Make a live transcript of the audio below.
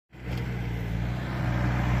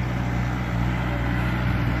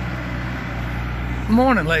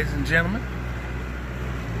Morning, ladies and gentlemen.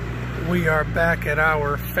 We are back at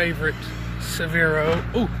our favorite Severo.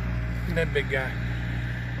 Ooh, that big guy.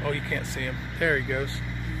 Oh, you can't see him. There he goes.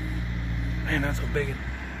 Man, that's a big one.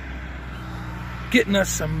 Getting us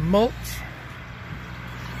some mulch.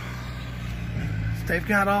 They've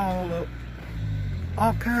got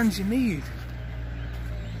all kinds you need.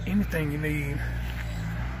 Anything you need.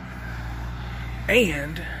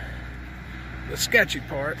 And the sketchy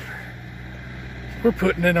part, we're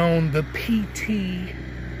putting it on the PT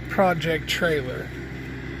project trailer.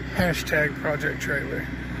 Hashtag project trailer.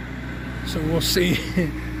 So we'll see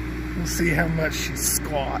how much she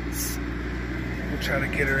squats. We'll try to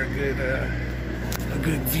get her a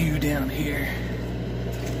good view down here.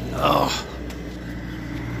 Oh,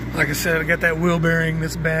 like I said, I got that wheel bearing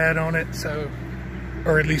that's bad on it, so,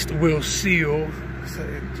 or at least the wheel seal.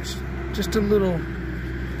 So just a little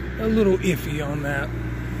iffy on that.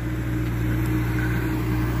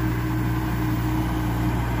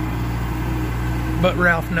 But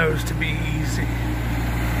Ralph knows to be easy.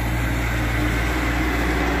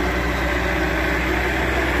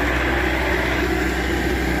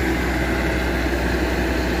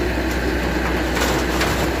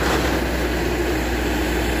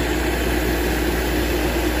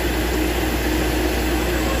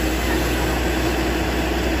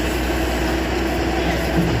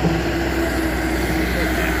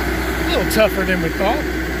 A little tougher than we thought.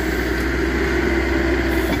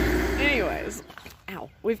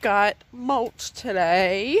 We've got mulch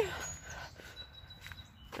today,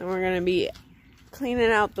 and we're going to be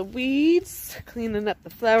cleaning out the weeds, cleaning up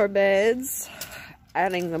the flower beds,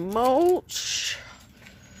 adding the mulch.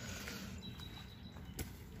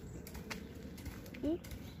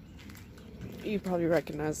 You probably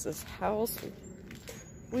recognize this house.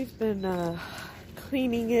 We've been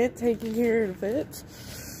cleaning it, taking care of it.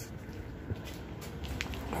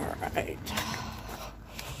 All right.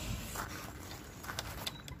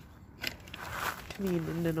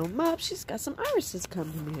 Cleaning it on up. She's got some irises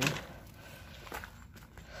coming in.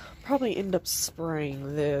 Probably end up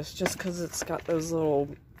spraying this just because it's got those little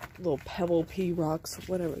pebble pea rocks,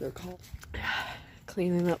 whatever they're called.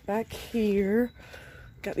 Cleaning up back here.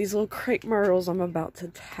 Got these little crepe myrtles I'm about to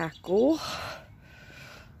tackle.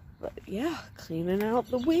 But yeah, cleaning out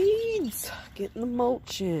the weeds, getting the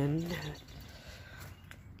mulch in.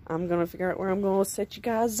 I'm gonna figure out where I'm gonna set you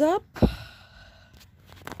guys up.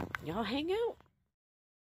 Y'all hang out.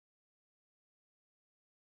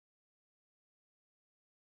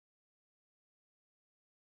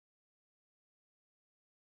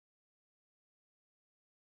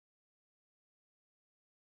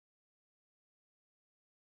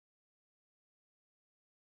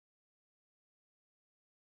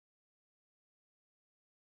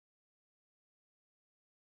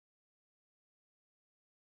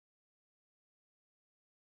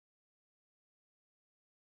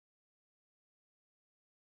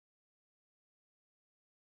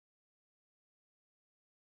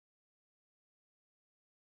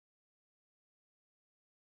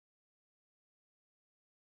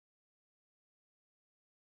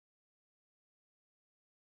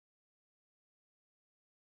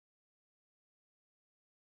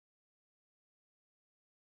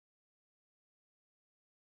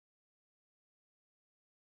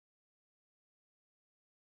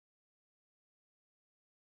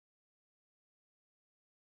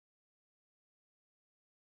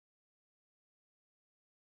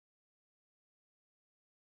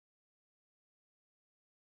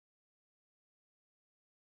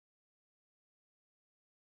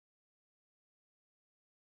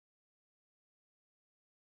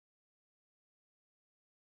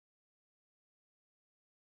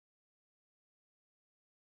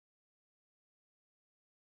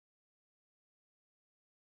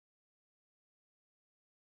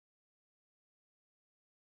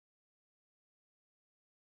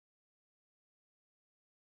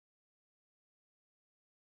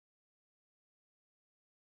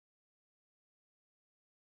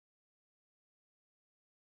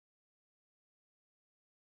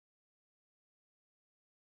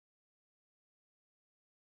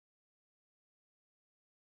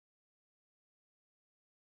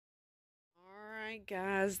 Alright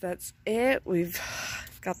guys, that's it. We've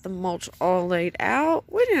got the mulch all laid out.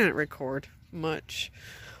 We didn't record much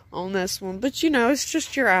on this one, but you know, it's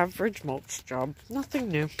just your average mulch job. Nothing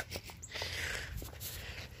new.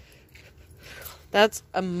 That's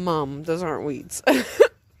a mum. Those aren't weeds.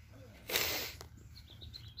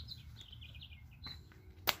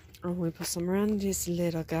 Oh, we put some around this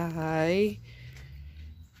little guy.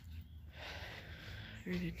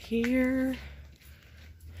 Right in here.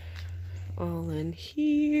 all in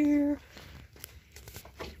here.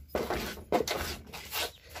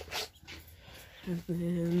 And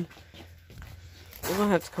then we'll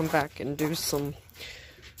have to come back and do some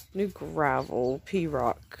new gravel, pea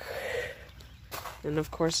rock. And of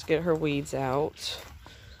course get her weeds out.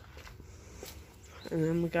 And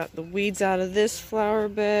then we got the weeds out of this flower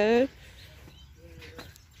bed.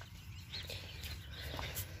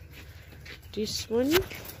 This one.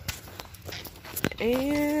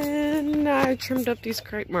 And I trimmed up these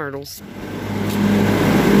crepe myrtles.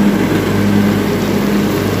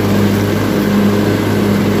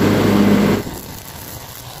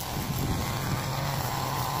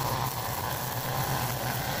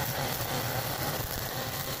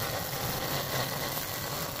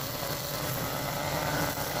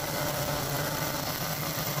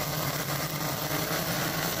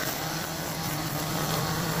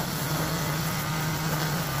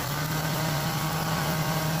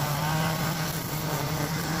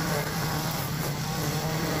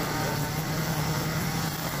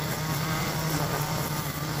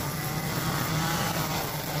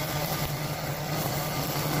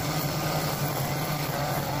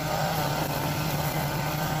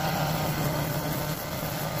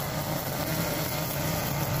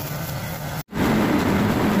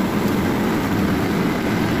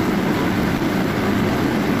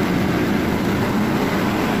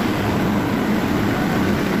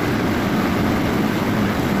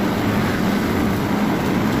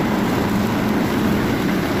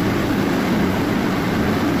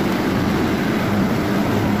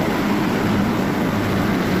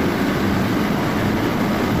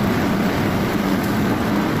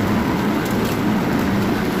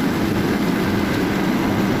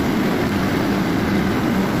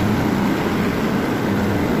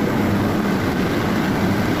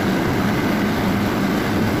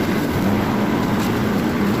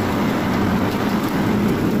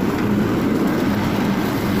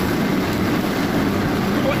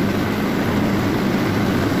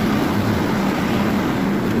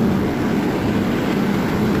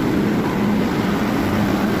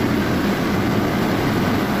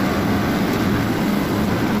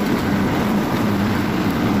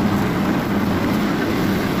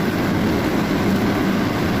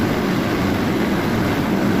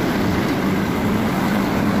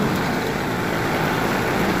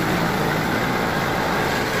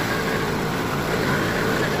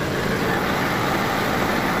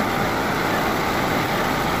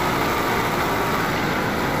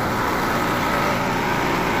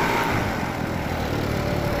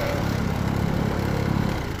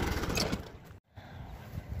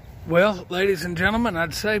 Well, ladies and gentlemen,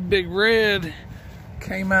 I'd say Big Red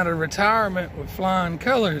came out of retirement with flying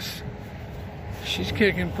colors. She's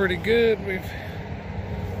kicking pretty good. We've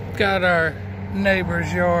got our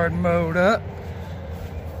neighbor's yard mowed up.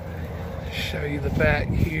 Show you the back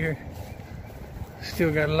here.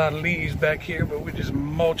 Still got a lot of leaves back here, but we're just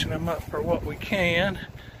mulching them up for what we can.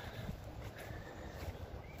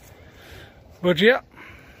 But yeah,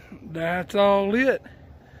 that's all it.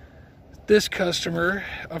 This customer,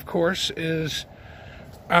 of course, is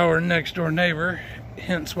our next door neighbor,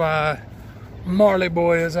 hence why Marley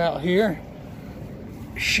Boy is out here.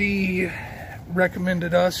 She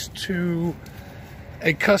recommended us to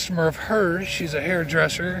a customer of hers. She's a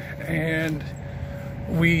hairdresser, and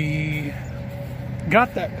we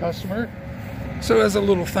got that customer. So as a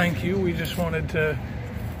little thank you, we just wanted to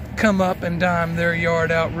come up and dime their yard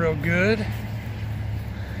out real good.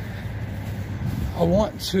 I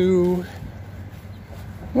want to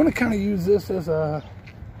kind of use this as a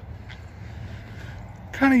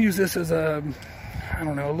I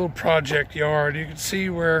don't know, a little project yard. You can see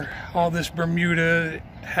where all this Bermuda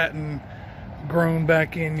hadn't grown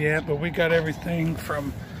back in yet, but we got everything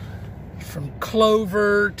from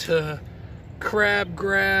clover to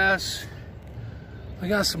crabgrass. We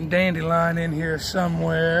got some dandelion in here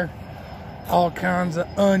somewhere, all kinds of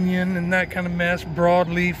onion and that kind of mess,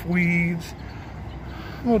 broadleaf weeds.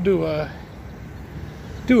 We'll do a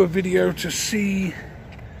video to see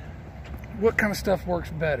what kind of stuff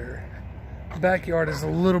works better. The backyard is a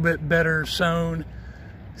little bit better sown.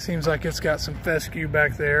 Seems like it's got some fescue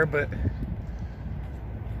back there, but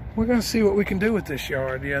we're gonna see what we can do with this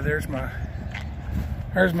yard. Yeah, there's my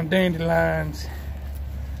dandelions.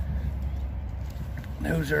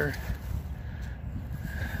 Those are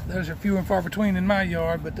few and far between in my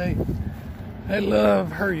yard, but they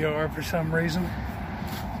love her yard for some reason.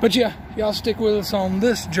 But yeah, y'all stick with us on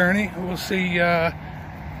this journey. We'll see how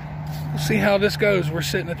this goes. We're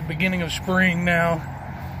sitting at the beginning of spring now,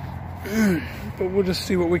 but we'll just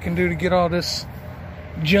see what we can do to get all this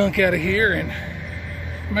junk out of here and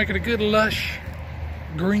Make it a good lush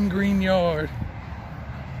green yard.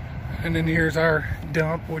 And then here's our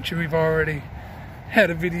dump, which we've already had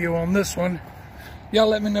a video on this one. Y'all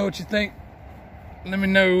let me know what you think. Let me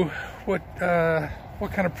know what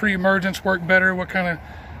kind of pre-emergence work better, what kind of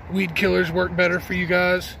weed killers work better for you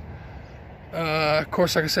guys. Of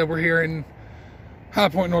course, like I said, we're here in High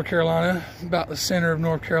Point, North Carolina, about the center of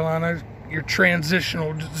North Carolina, your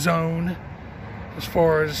transitional zone as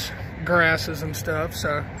far as grasses and stuff.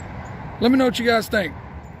 So let me know what you guys think.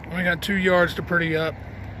 We got 2 yards to pretty up,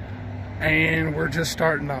 and we're just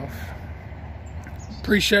starting off.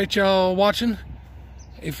 Appreciate y'all watching.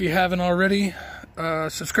 If you haven't already,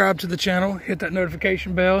 subscribe to the channel, hit that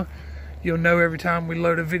notification bell. You'll know every time we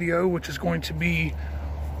load a video, which is going to be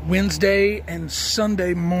Wednesday and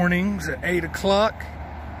Sunday mornings at 8 o'clock.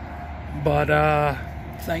 But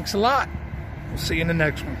thanks a lot. We'll see you in the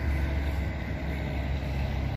next one.